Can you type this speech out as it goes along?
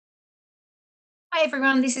Hi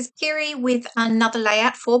everyone, this is Kirei with another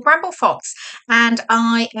layout for Bramble Fox, and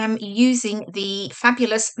I am using the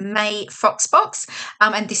fabulous May Fox box,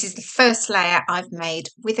 and this is the first layout I've made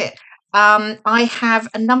with it. I have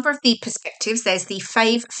a number of the perspectives. There's the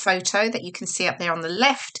Fav Photo that you can see up there on the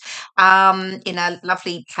left, in a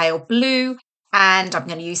lovely pale blue, and I'm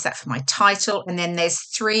going to use that for my title. And then there's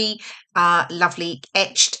three lovely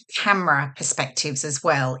etched camera perspectives as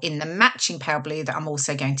well in the matching pale blue that I'm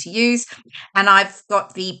also going to use. And I've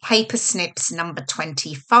got the Paper Snips number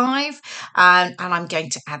 25, and I'm going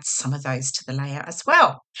to add some of those to the layout as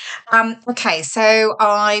well. Okay, so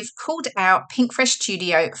I've called out Pinkfresh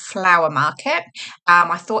Studio Flower Market.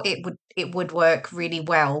 I thought it would work really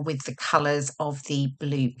well with the colours of the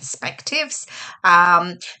blue perspectives.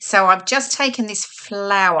 So I've just taken this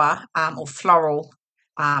flower or floral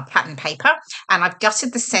pattern paper, and I've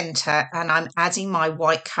gutted the centre, and I'm adding my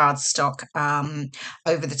white cardstock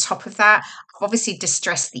over the top of that. I've obviously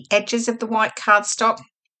distressed the edges of the white cardstock,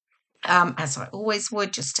 as I always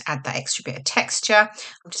would, just to add that extra bit of texture.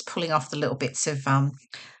 I'm just pulling off the little bits of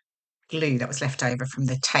glue that was left over from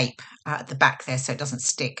the tape at the back there so it doesn't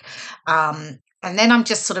stick. And then I'm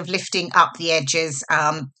just sort of lifting up the edges,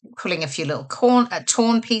 pulling a few little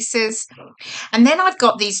torn pieces. And then I've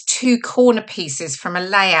got these two corner pieces from a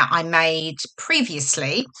layout I made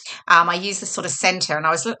previously. I used the sort of centre, and I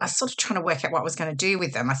was sort of trying to work out what I was going to do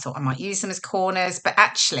with them. I thought I might use them as corners, but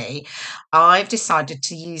actually I've decided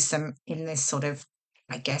to use them in this sort of,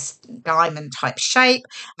 I guess, diamond type shape.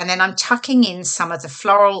 And then I'm tucking in some of the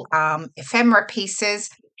floral ephemera pieces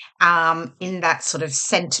in that sort of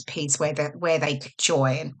centerpiece where they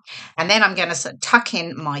join. And then I'm going to sort of tuck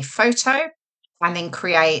in my photo and then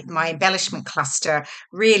create my embellishment cluster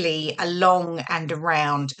really along and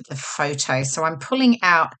around the photo. So I'm pulling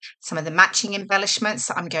out some of the matching embellishments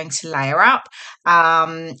that I'm going to layer up.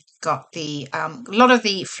 Got the a lot of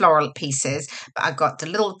the floral pieces, but I've got the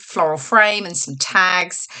little floral frame and some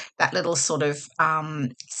tags, that little sort of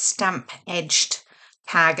stamp edged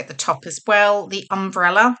tag at the top as well, the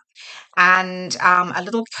umbrella, and a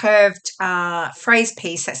little curved phrase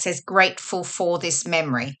piece that says grateful for this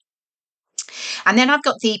memory. And then I've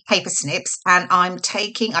got the paper snips, and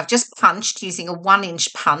I've just punched using a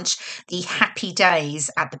 1-inch punch the happy days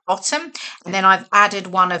at the bottom. And then I've added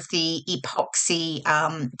one of the epoxy,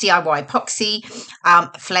 DIY epoxy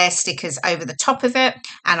flair stickers over the top of it.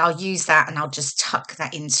 And I'll use that, and I'll just tuck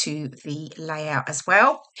that into the layout as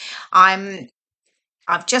well.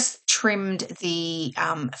 I've just trimmed the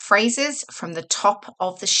phrases from the top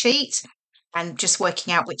of the sheet, and just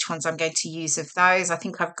working out which ones I'm going to use of those. I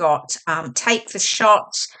think I've got Take the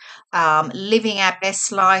Shot, Living Our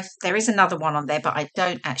Best Life. There is another one on there, but I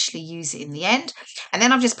don't actually use it in the end. And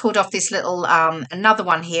then I've just pulled off this little, another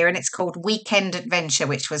one here, and it's called Weekend Adventure,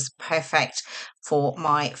 which was perfect for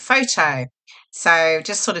my photo. So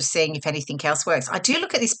just sort of seeing if anything else works. I do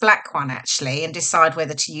look at this black one actually and decide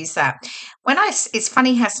whether to use that. It's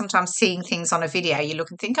funny how sometimes seeing things on a video, you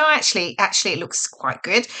look and think, oh, actually it looks quite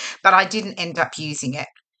good, but I didn't end up using it.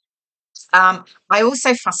 I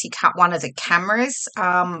also fussy cut one of the cameras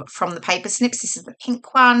from the paper snips. This is the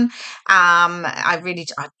pink one. I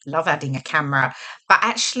love adding a camera, but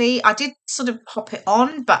actually I did sort of pop it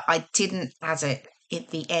on, but I didn't add it at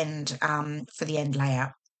the end for the end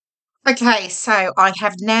layout. Okay, so I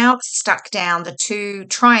have now stuck down the two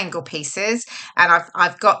triangle pieces, and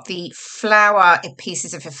I've got the flower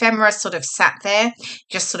pieces of ephemera sort of sat there,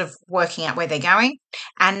 just sort of working out where they're going.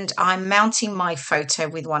 And I'm mounting my photo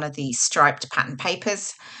with one of the striped pattern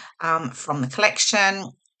papers from the collection,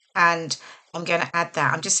 and I'm going to add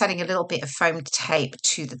that. I'm just adding a little bit of foam tape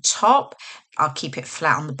to the top. I'll keep it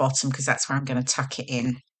flat on the bottom because that's where I'm going to tuck it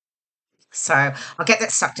in. So I'll get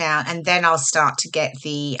that stuck down, and then I'll start to get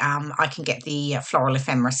I can get the floral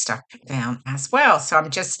ephemera stuck down as well. So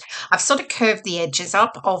I've sort of curved the edges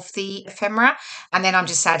up of the ephemera, and then I'm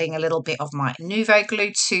just adding a little bit of my Nuvo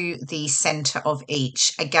glue to the center of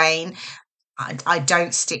each. Again, I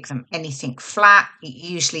don't stick them anything flat. It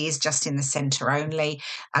usually is just in the center only,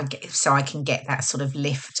 so I can get that sort of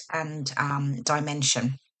lift and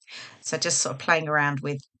dimension. So just sort of playing around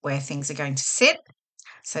with where things are going to sit.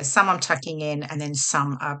 So some I'm tucking in, and then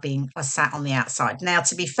some are sat on the outside. Now,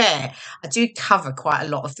 to be fair, I do cover quite a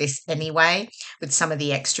lot of this anyway with some of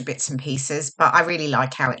the extra bits and pieces, but I really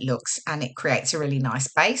like how it looks, and it creates a really nice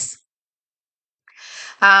base.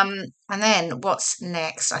 And then what's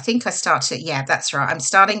next? I think yeah, that's right. I'm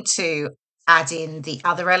starting to add in the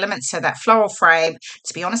other elements. So that floral frame,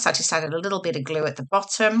 to be honest, I just added a little bit of glue at the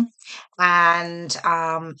bottom, and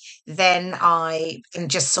then I can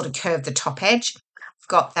just sort of curve the top edge.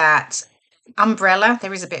 Got that umbrella.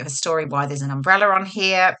 There is a bit of a story why there's an umbrella on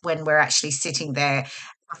here when we're actually sitting there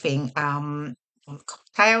having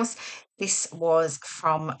cocktails. This was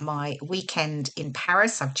from my weekend in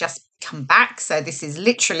Paris. I've just come back, so this is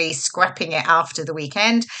literally scrapping it after the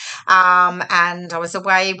weekend. And I was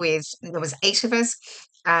away with, there was 8 of us,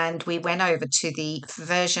 and we went over to the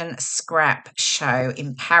Version Scrap show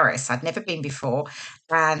in Paris. I'd never been before,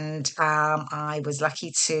 and I was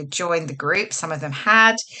lucky to join the group. Some of them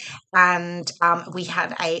had, and we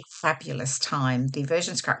had a fabulous time. The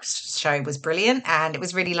Version Scrap show was brilliant, and it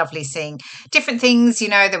was really lovely seeing different things. You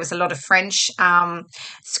know, there was a lot of French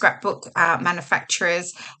scrapbook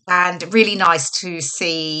manufacturers, and really nice to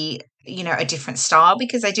see, you know, a different style,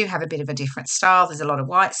 because they do have a bit of a different style. There's a lot of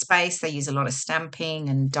white space. They use a lot of stamping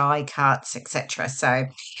and die cuts, etc. So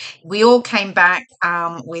we all came back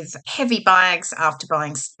with heavy bags after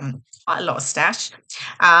buying quite a lot of stash.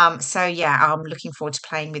 So yeah, I'm looking forward to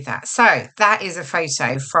playing with that. So that is a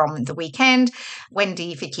photo from the weekend.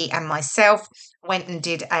 Wendy, Vicky, and myself went and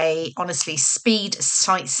did a honestly speed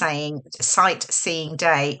sightseeing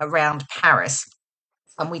day around Paris.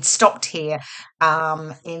 And we'd stopped here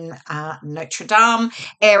in Notre Dame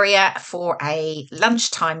area for a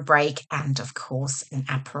lunchtime break and, of course, an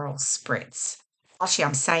Aperol spritz. Actually,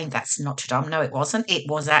 I'm saying that's Notre Dame. No, it wasn't. It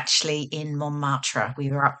was actually in Montmartre.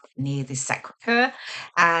 We were up near the Sacre-Cœur,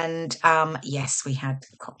 and yes, we had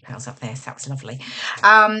cocktails up there, so that was lovely.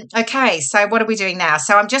 Okay, so what are we doing now?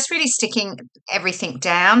 So I'm just really sticking everything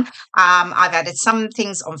down. I've added some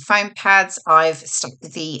things on foam pads. I've stuck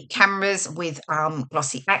the cameras with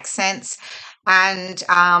glossy accents, and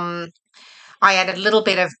I added a little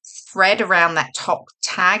bit of thread around that top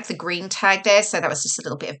tag, the green tag there. So that was just a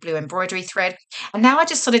little bit of blue embroidery thread. And now I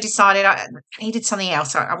just sort of decided I needed something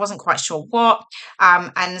else. I wasn't quite sure what.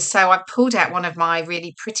 And so I pulled out one of my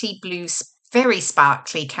really pretty blue, very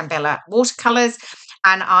sparkly Cambella watercolors.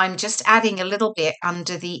 And I'm just adding a little bit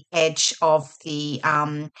under the edge of the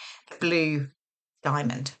blue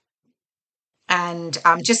diamond, and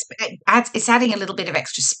just it's adding a little bit of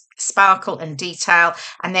extra sparkle and detail.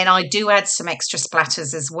 And then I do add some extra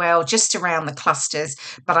splatters as well, just around the clusters,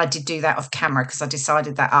 but I did do that off camera because I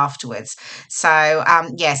decided that afterwards. So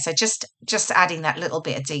yeah, so just adding that little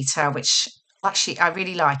bit of detail, which actually I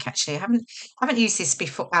really like. Actually, I haven't used this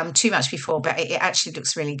before too much before, but it actually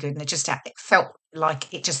looks really good, and it felt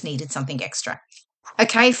like it just needed something extra.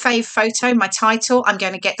 Okay, Fave Photo, my title. I'm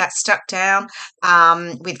going to get that stuck down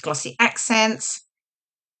with glossy accents.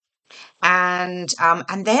 And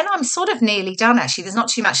then I'm sort of nearly done, actually. There's not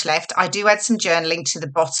too much left. I do add some journaling to the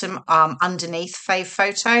bottom underneath Fave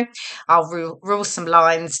Photo. I'll rule some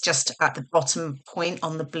lines just at the bottom point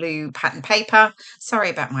on the blue pattern paper.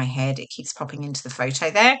 Sorry about my head. It keeps popping into the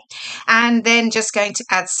photo there. And then just going to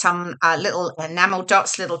add some little enamel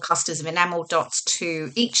dots, little clusters of enamel dots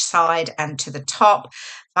to each side and to the top.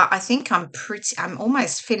 But I think I'm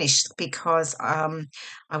almost finished, because I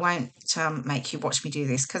won't make you watch me do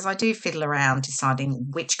this, because I do fiddle around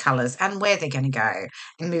deciding which colours and where they're going to go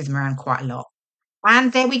and move them around quite a lot.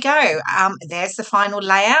 And there we go. There's the final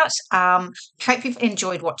layout. Hope you've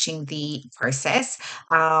enjoyed watching the process.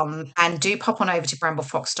 And do pop on over to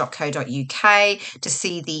bramblefox.co.uk to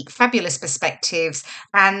see the fabulous perspectives,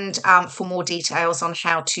 and for more details on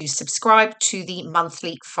how to subscribe to the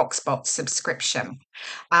monthly Foxbox subscription.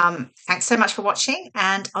 Thanks so much for watching,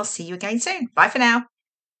 and I'll see you again soon. Bye for now.